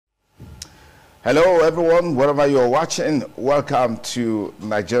Hello, everyone, wherever you're watching. Welcome to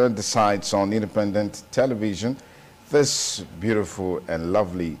Nigerian Decides on Independent Television. This beautiful and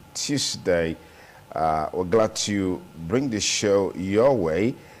lovely Tuesday, we're glad to bring this show your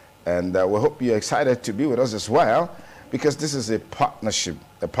way, and we hope you're excited to be with us as well, because this is a partnership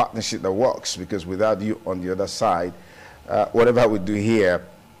that works, because without you on the other side, whatever we do here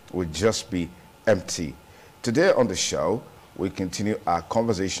would just be empty. Today on the show, we continue our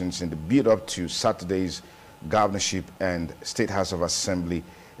conversations in the build-up to Saturday's governorship and State House of Assembly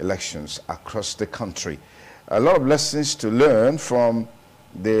elections across the country. A lot of lessons to learn from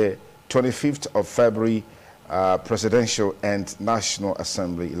the 25th of February presidential and National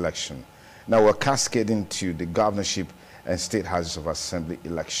Assembly election. Now we're cascading to the governorship and State Houses of Assembly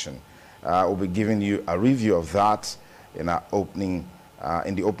election. We'll be giving you a review of that in our opening,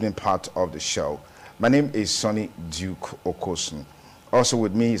 in the opening part of the show. My name is Sonny Duke Okosun. Also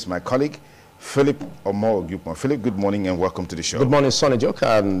with me is my colleague, Philip Omo-Ogyupon. Philip, good morning and welcome to the show. Good morning, Sonny Duke,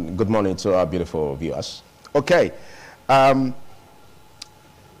 and good morning to our beautiful viewers. Okay. Someone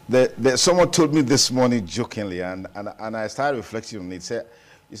told me this morning jokingly, and I started reflecting on it.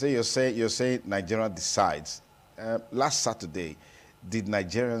 You're saying Nigeria decides. Last Saturday, did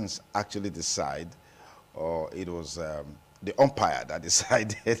Nigerians actually decide, or it was the umpire that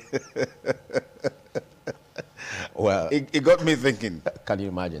decided? Well, it got me thinking. Can you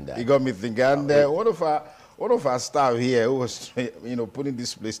imagine that? It got me thinking. And one of our staff here, who was putting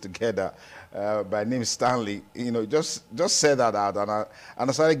this place together, by name Stanley, just said that out, and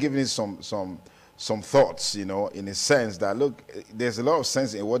I started giving it some thoughts, in a sense that, look, there's a lot of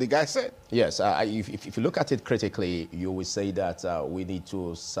sense in what the guy said. Yes, if you look at it critically, you will say that we need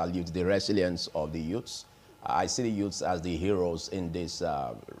to salute the resilience of the youths. I see the youths as the heroes in this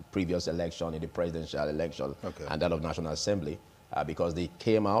previous election, in the presidential election, and that of National Assembly, because they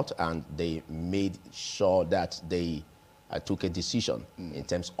came out and they made sure that they took a decision in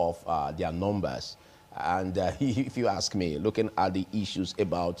terms of their numbers. And if you ask me, looking at the issues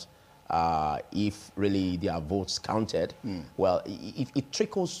about if really their votes counted, well, it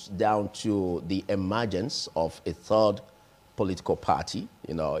trickles down to the emergence of a third political party.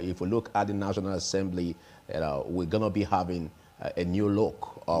 If we look at the National Assembly, we're going to be having a new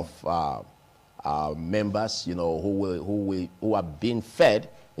look of members, who are being fed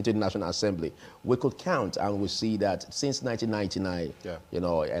into the National Assembly. We could count and we see that since 1999,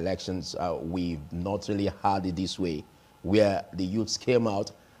 elections, we've not really had it this way, where the youths came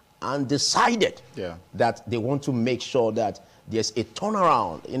out and decided that they want to make sure that there's a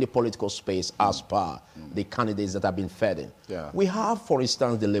turnaround in the political space as per the candidates that have been fed in. We have, for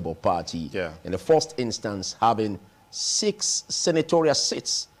instance, the Labour Party, in the first instance, having 6 senatorial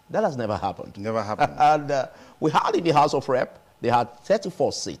seats. That has never happened. Never happened. And we had in the House of Rep, they had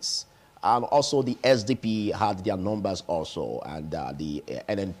 34 seats. And also the SDP had their numbers also, and the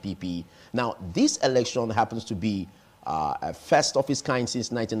NNPP. Now, this election happens to be a first of its kind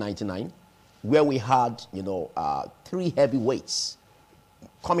since 1999, where we had, 3 heavyweights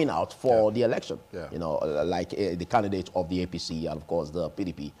coming out for the election. Like the candidate of the APC, and of course the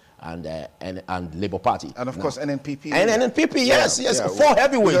PDP and Labour Party, and of course NNPP. And NNPP, yes, 4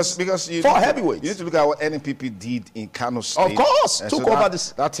 heavyweights. Because 4 heavyweights. You need to look at what NNPP did in Kano State. Of course, took over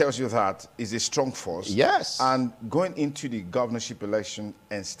this. That tells you that is a strong force. Yes. And going into the governorship election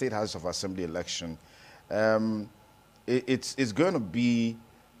and State House of Assembly election, it's going to be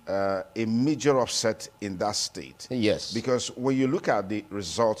a major upset in that state. Yes. Because when you look at the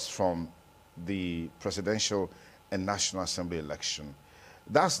results from the presidential and National Assembly election,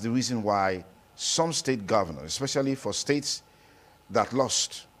 that's the reason why some state governors, especially for states that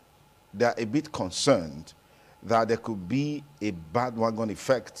lost, they're a bit concerned that there could be a bandwagon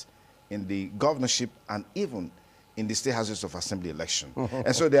effect in the governorship and even in the State Houses of Assembly election.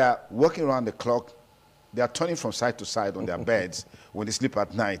 And so they are working around the clock. They are turning from side to side on their beds when they sleep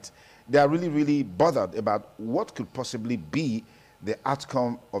at night. They are really, really bothered about what could possibly be the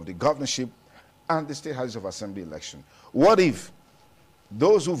outcome of the governorship and the State Houses of Assembly election. What if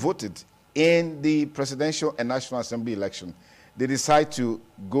those who voted in the presidential and National Assembly election, they decide to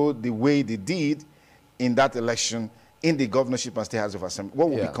go the way they did in that election in the governorship and State House of Assembly? What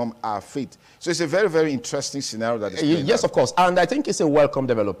will become our fate? So it's a very, very interesting scenario that is playing Yes, out. of course. And I think it's a welcome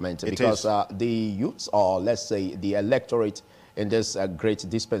development, because is. The youths, or let's say the electorate in this great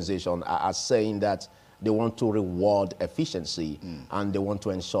dispensation, are saying that they want to reward efficiency and they want to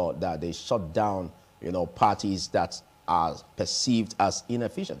ensure that they shut down, parties that are perceived as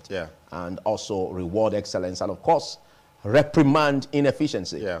inefficient, and also reward excellence, and of course reprimand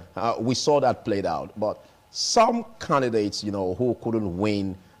inefficiency. We saw that played out, but some candidates, who couldn't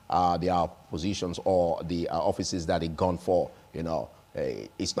win their positions or the offices that they gone for.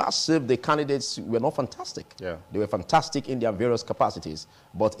 It's not as if the candidates were not fantastic. Yeah. They were fantastic in their various capacities,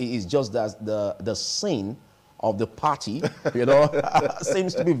 but it is just that the scene of the party,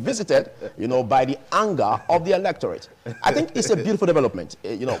 seems to be visited, by the anger of the electorate. I think it's a beautiful development.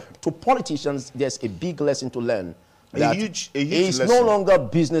 To politicians, there's a big lesson to learn. A huge it's lesson. no longer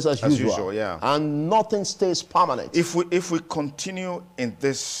business as usual, yeah. and nothing stays permanent. If we continue in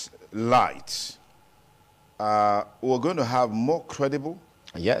this light, we're going to have more credible,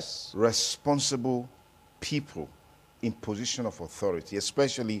 yes, responsible people in position of authority,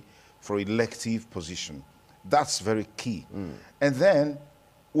 especially for elective position. That's very key. And then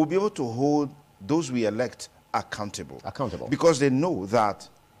we'll be able to hold those we elect accountable. Because they know that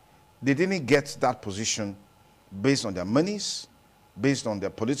they didn't get that position based on their monies, based on their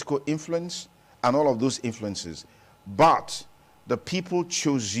political influence, and all of those influences. But the people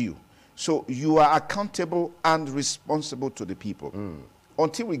chose you. So you are accountable and responsible to the people.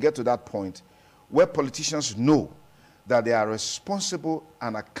 Until we get to that point where politicians know that they are responsible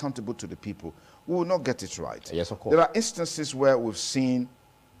and accountable to the people, we will not get it right. Yes, of course. There are instances where we've seen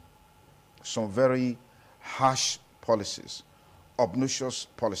some very harsh policies, obnoxious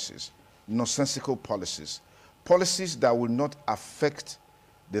policies, nonsensical policies, policies that will not affect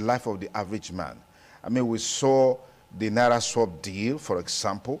the life of the average man. I mean, we saw the Naira swap deal, for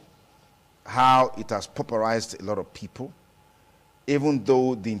example, how it has pauperized a lot of people, even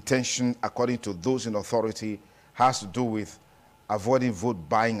though the intention, according to those in authority, has to do with avoiding vote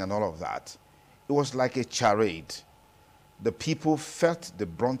buying and all of that. It was like a charade. The people felt the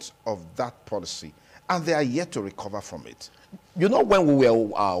brunt of that policy, and they are yet to recover from it. When we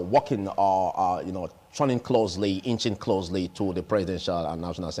were working or, turning closely, inching closely to the presidential and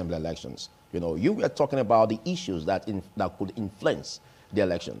National Assembly elections, you were talking about the issues that could influence the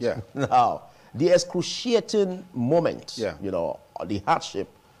elections. Yeah. Now, the excruciating moment, the hardship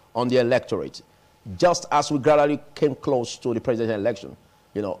on the electorate, just as we gradually came close to the presidential election,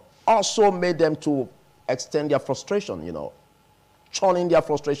 also made them to extend their frustration, churning their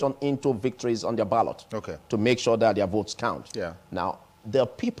frustration into victories on their ballot to make sure that their votes count. Yeah. Now, the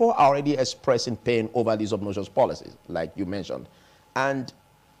people are already expressing pain over these obnoxious policies, like you mentioned. And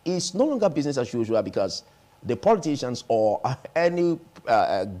it's no longer business as usual because the politicians or any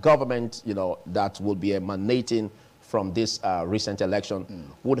government, that will be emanating from this recent election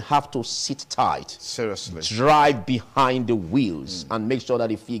would have to sit tight. Seriously. Drive behind the wheels and make sure that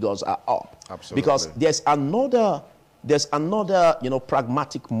the figures are up. Absolutely. Because there's another,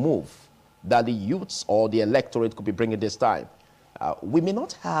 pragmatic move that the youths or the electorate could be bringing this time. We may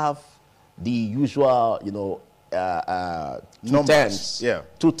not have the usual,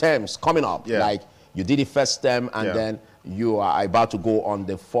 two terms coming up. Yeah. Like you did the first term and then you are about to go on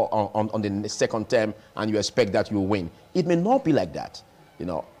the on the second term and you expect that you will win. It may not be like that.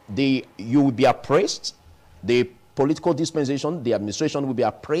 You will be appraised. The political dispensation, the administration will be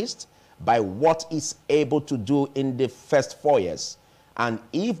appraised by what it's able to do in the first 4 years. And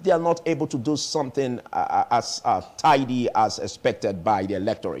if they are not able to do something as tidy as expected by the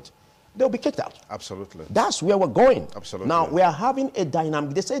electorate, they'll be kicked out. Absolutely. That's where we're going. Absolutely. Now, we are having a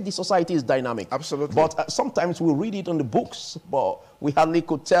dynamic. They say the society is dynamic. Absolutely. But sometimes we read it on the books, but we hardly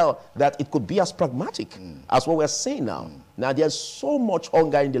could tell that it could be as pragmatic as what we're seeing now. Now, there's so much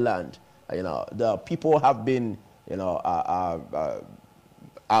hunger in the land. The people have been,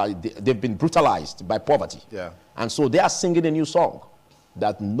 they've been brutalized by poverty. Yeah. And so they are singing a new song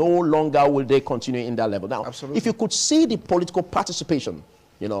that no longer will they continue in that level. Now, Absolutely. if you could see the political participation,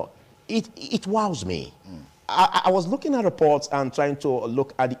 it wows me. I was looking at reports and trying to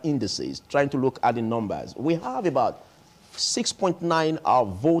look at the indices, trying to look at the numbers. We have about 6.9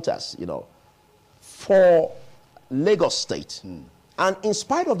 voters, for Lagos State. And in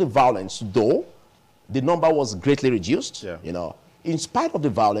spite of the violence, though, the number was greatly reduced. Yeah. In spite of the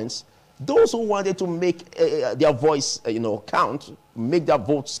violence, those who wanted to make their voice, count, make their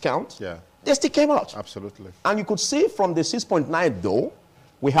votes count, they still came out. Absolutely. And you could see from the 6.9, though,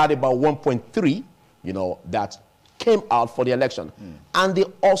 we had about 1.3, that came out for the election. And they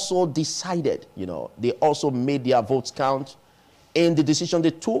also decided, they also made their votes count in the decision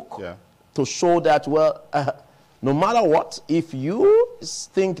they took to show that, well, no matter what, if you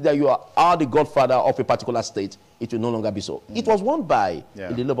think that you are the godfather of a particular state, it will no longer be so. It was won by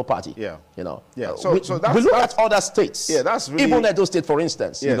the Labour Party. So we look at other states. That's really, even Edo State, for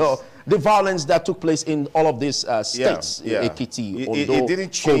instance. The violence that took place in all of these states, Ekiti, Ondo, it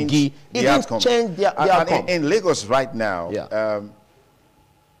didn't change Kogi, the outcome. The outcome. In Lagos right now,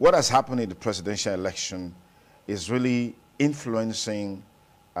 what has happened in the presidential election is really influencing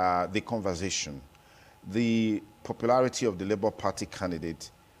the conversation. The popularity of the Labour Party candidate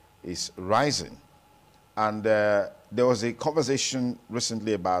is rising. And there was a conversation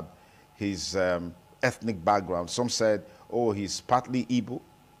recently about his ethnic background. Some said, oh, he's partly Igbo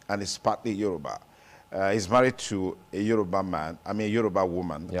and he's partly Yoruba. He's married to a Yoruba man, a Yoruba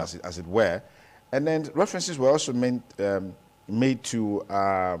woman, yeah, as it were. And then references were also made to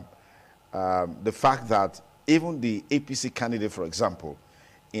the fact that even the APC candidate, for example,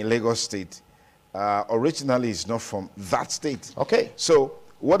 in Lagos State, originally is not from that state. Okay. So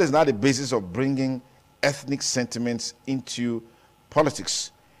what is now the basis of bringing ethnic sentiments into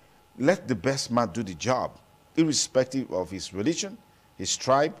politics? Let the best man do the job, irrespective of his religion, his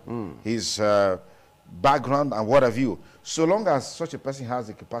tribe, his background, and what have you. So long as such a person has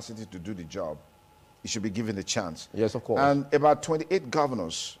the capacity to do the job, he should be given a chance. Yes, of course. And about 28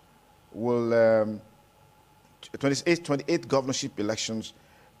 governors will, 28 governorship elections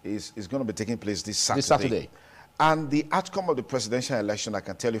is going to be taking place this Saturday. This Saturday. And the outcome of the presidential election, I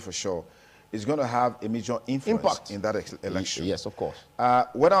can tell you for sure, is going to have a major influence in that election. Yes, of course.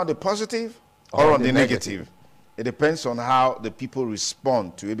 Whether on the positive or on the negative. It depends on how the people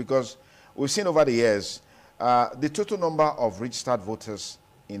respond to it, because we've seen over the years, the total number of registered voters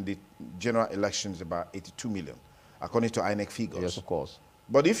in the general election is about 82 million, according to INEC figures. Yes, of course.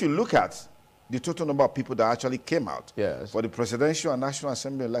 But if you look at the total number of people that actually came out for the presidential and National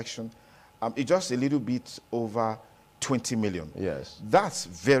Assembly election, it's just a little bit over 20 million. Yes. That's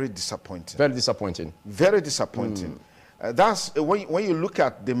very disappointing. Very disappointing. Very disappointing. That's when you look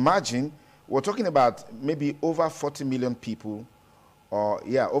at the margin, we're talking about maybe over 40 million people, or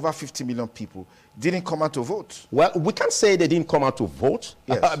over 50 million people didn't come out to vote. Well, we can't say they didn't come out to vote,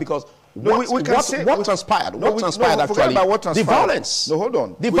 because what transpired? No, what transpired actually? What transpired. The violence. No, hold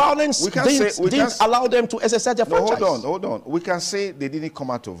on. The violence didn't allow them to exercise their franchise. Hold on. We can say they didn't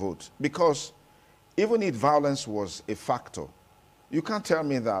come out to vote, because even if violence was a factor, you can't tell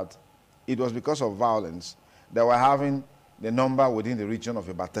me that it was because of violence that we're having the number within the region of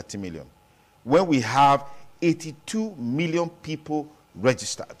about 30 million, when we have 82 million people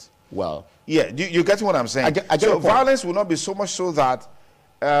registered. Well, yeah, you get what I'm saying? I get so violence will not be so much so that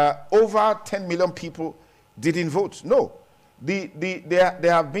over 10 million people didn't vote. No. There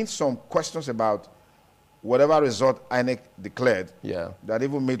have been some questions about whatever result INEC declared, that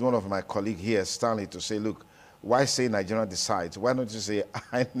even made one of my colleagues here, Stanley, to say, look, why say Nigeria decides? Why don't you say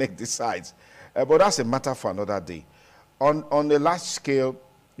INEC decides? But that's a matter for another day. On a large scale,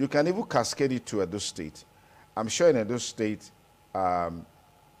 you can even cascade it to Edo State. I'm sure in Edo State,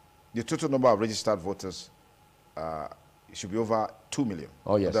 the total number of registered voters should be over 2 million.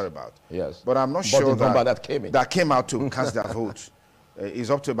 Oh, yes. Thereabout. Yes. But I'm not sure the number that came out to cast their vote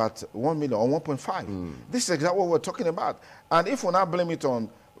is up to about 1 million or 1.5. This is exactly what we're talking about. And if we're not blaming it on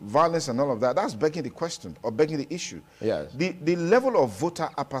violence and all of that, that's begging the question or begging the issue. Yes. The level of voter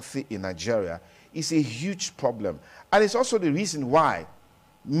apathy in Nigeria is a huge problem. And it's also the reason why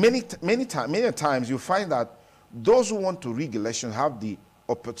many times you find that those who want to rig election have the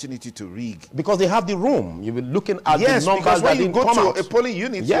opportunity to rig. Because they have the room. You've been looking at the numbers that didn't come out. When you go to a polling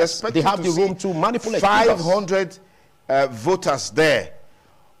unit, they have the room to manipulate 500 voters there,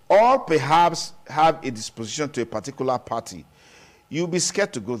 or perhaps have a disposition to a particular party. You'll be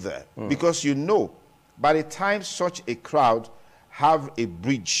scared to go there, because you know by the time such a crowd have a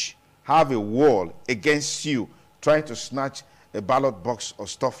bridge, have a wall against you, trying to snatch a ballot box or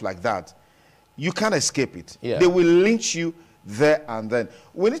stuff like that, you can't escape it. Yeah. They will lynch you there and then.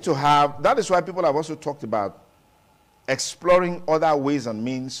 We need to have, that is why people have also talked about exploring other ways and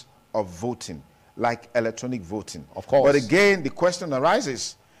means of voting, like electronic voting. Of course. But again, the question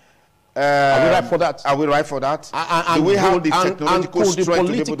arises, are we right for that? Are we right for that? Do we have the technological strength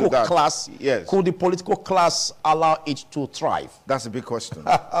to be able to do that? Yes. Could the political class allow it to thrive? That's a big question.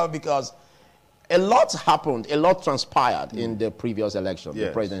 Because a lot happened, a lot transpired in the previous election, the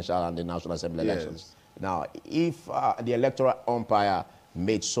presidential and the National Assembly elections. Now, if the electoral umpire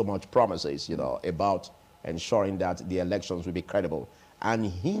made so much promises, about ensuring that the elections will be credible and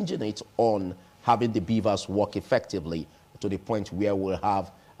hinging it on having the beavers work effectively to the point where we'll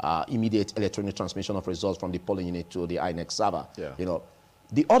have immediate electronic transmission of results from the polling unit to the INEC server.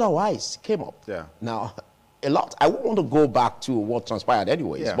 The otherwise came up. Now, a lot. I won't want to go back to what transpired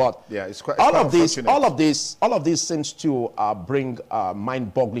anyways, but it's quite all of this seems to bring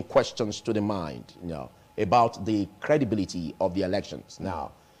mind-boggling questions to the mind, about the credibility of the elections.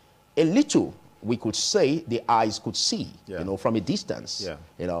 Now, a little we could say the eyes could see, from a distance,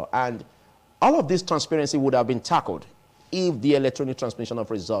 and all of this transparency would have been tackled if the electronic transmission of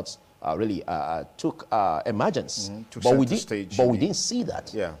results really took emergence. To But we center did, stage, but you we mean. didn't see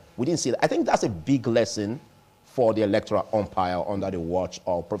that. Yeah. We didn't see that. I think that's a big lesson for the electoral umpire under the watch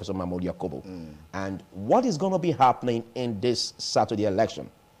of Professor Mahmoud Yakubu. And what is going to be happening in this Saturday election?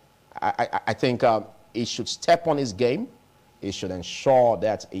 I think he should step on his game. He should ensure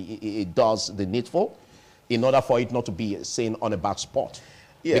that he does the needful in order for it not to be seen on a back spot.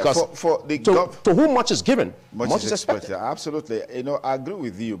 Yeah, because for the to whom much is given, much is expected. Absolutely. You know, I agree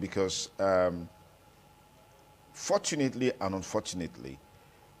with you because fortunately and unfortunately,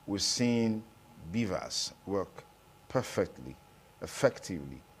 we've seen beavers work perfectly,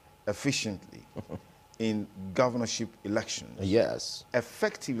 effectively, efficiently in governorship elections. Yes.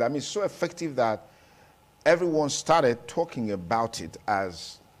 Effectively, I mean, so effective that everyone started talking about it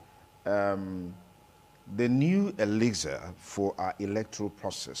as the new elixir for our electoral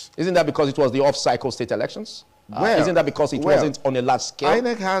process. Isn't that because it was the off-cycle state elections? Well, isn't that because it wasn't on a large scale?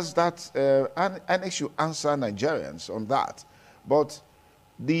 INEC has that, INEC should answer Nigerians on that. But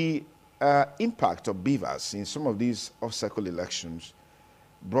the impact of beavers in some of these off-cycle elections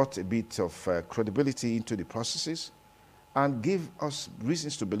brought a bit of credibility into the processes and gave us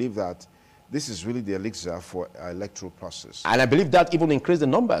reasons to believe that this is really the elixir for our electoral process. And I believe that even increased the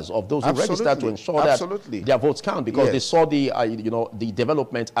numbers of those who registered to ensure that their votes count, because they saw the, the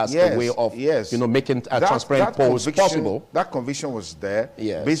development as a way of, making transparent polls possible. That conviction was there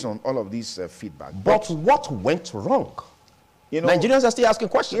based on all of these feedback. But what went wrong? You know, Nigerians are still asking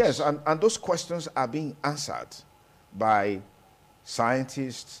questions. Yes, and those questions are being answered by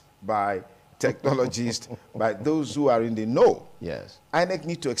scientists, by technologists, by those who are in the know. Yes. INEC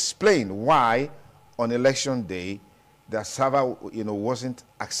need to explain why on election day the server, wasn't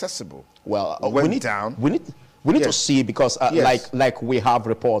accessible. Well, went we need down. We need to see, because like we have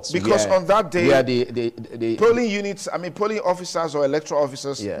reports. Because on that day, where the polling units, polling officers or electoral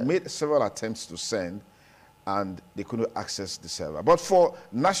officers made several attempts to send, and they couldn't access the server. But for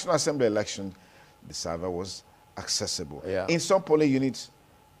National Assembly election, the server was accessible. Yeah. In some polling units,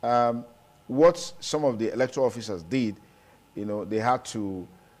 what some of the electoral officers did, they had to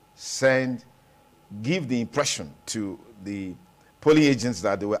give the impression to the polling agents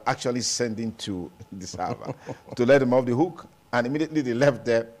that they were actually sending to the server to let them off the hook. And immediately they left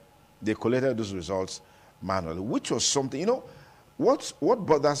there, they collated those results manually, which was something, what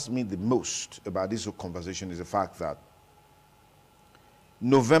bothers me the most about this whole conversation is the fact that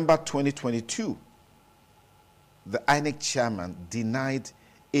November 2022, the INEC chairman denied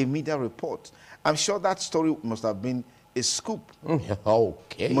a media report. I'm sure that story must have been a scoop.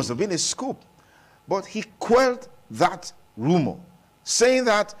 Okay. It must have been a scoop. But he quelled that rumor, saying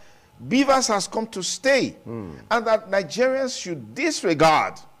that Beavers has come to stay and that Nigerians should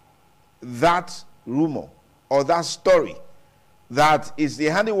disregard that rumor or that story that is the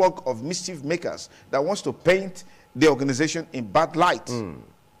handiwork of mischief makers that wants to paint the organization in bad light.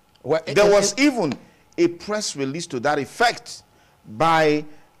 Well, there was even a press release to that effect by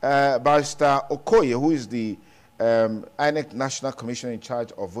Barrister Okoye, who is the INEC National Commissioner in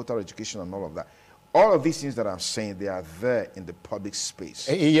charge of voter education and all of that. All of these things that I'm saying, they are there in the public space.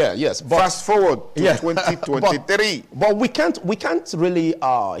 Yes. But fast forward to 2023. but we can't really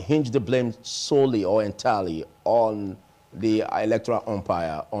hinge the blame solely or entirely on the electoral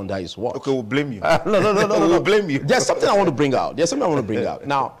umpire under his watch. Okay, we'll blame you. No. We'll blame you. There's something I want to bring out.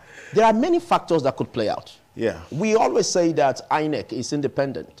 Now, there are many factors that could play out. Yeah. We always say that INEC is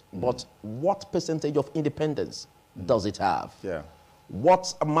independent, but what percentage of independence does it have? Yeah.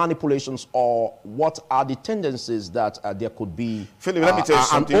 What manipulations or what are the tendencies that there could be? Philip, let me tell you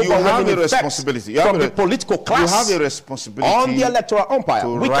something. You have a responsibility. From the political class. You have a responsibility on the electoral umpire.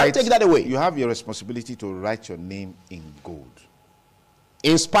 We can't take that away. You have your responsibility to write your name in gold.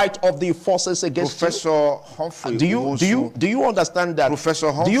 In spite of the forces against Professor Humphrey do you understand that?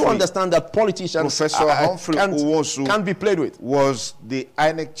 Professor Humphrey, do you understand that politicians Professor Humphrey can't be played with? Was the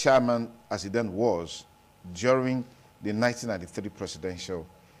INEC chairman, as he then was, during the 1993 presidential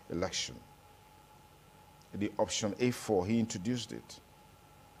election. The option A4, he introduced it,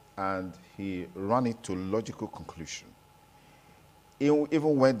 and he ran it to logical conclusion.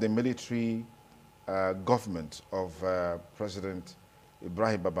 Even when the military government of President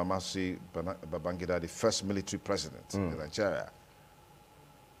Ibrahim Babangida, the first military president in Nigeria,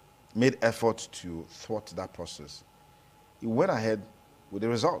 made efforts to thwart that process, he went ahead with the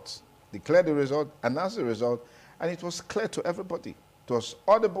results, declared the result, announced the result, and it was clear to everybody. It was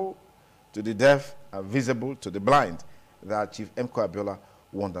audible to the deaf and visible to the blind that Chief MK Abiola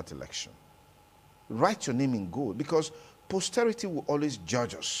won that election. Write your name in gold, because posterity will always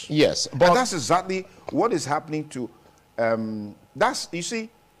judge us. Yes, but and that's exactly what is happening to. You see,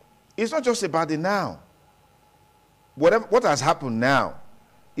 It's not just about the now. What has happened now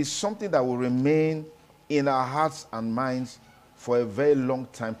is something that will remain in our hearts and minds for a very long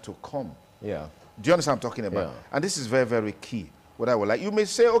time to come. Yeah. Do you understand what I'm talking about? Yeah. And this is very, very key. What I would like, you may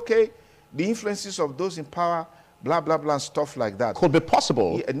say, okay, the influences of those in power, blah, blah, blah, stuff like that. Could be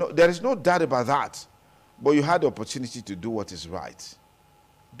possible. Yeah, no, there is no doubt about that. But you had the opportunity to do what is right.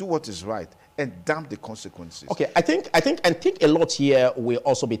 Do what is right and damn the consequences. Okay, I think a lot here will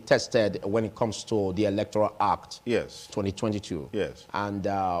also be tested when it comes to the Electoral Act. Yes. 2022. Yes. And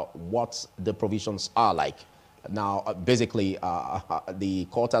what the provisions are like. Now, basically, the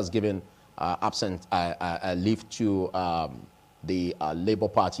court has given absent leave to the Labour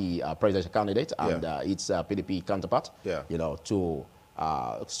Party presidential candidate and its PDP counterpart. Yeah. You know, to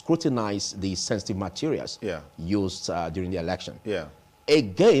scrutinize the sensitive materials used during the election. Yeah.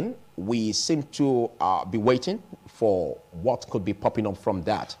 Again, we seem to be waiting for what could be popping up from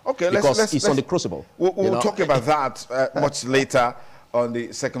that. Okay, because it's on the crucible. We'll talk about that much later on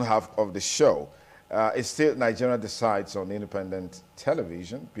the second half of the show. It's still Nigeria Decides on independent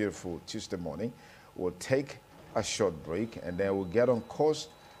television. Beautiful Tuesday morning. We'll take a short break and then we'll get on course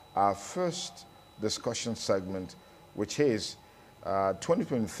our first discussion segment, which is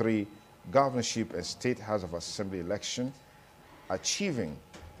 2023 Governorship and State House of Assembly election, achieving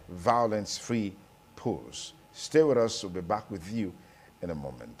violence-free polls. Stay with us. We'll be back with you in a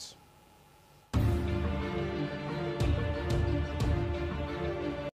moment.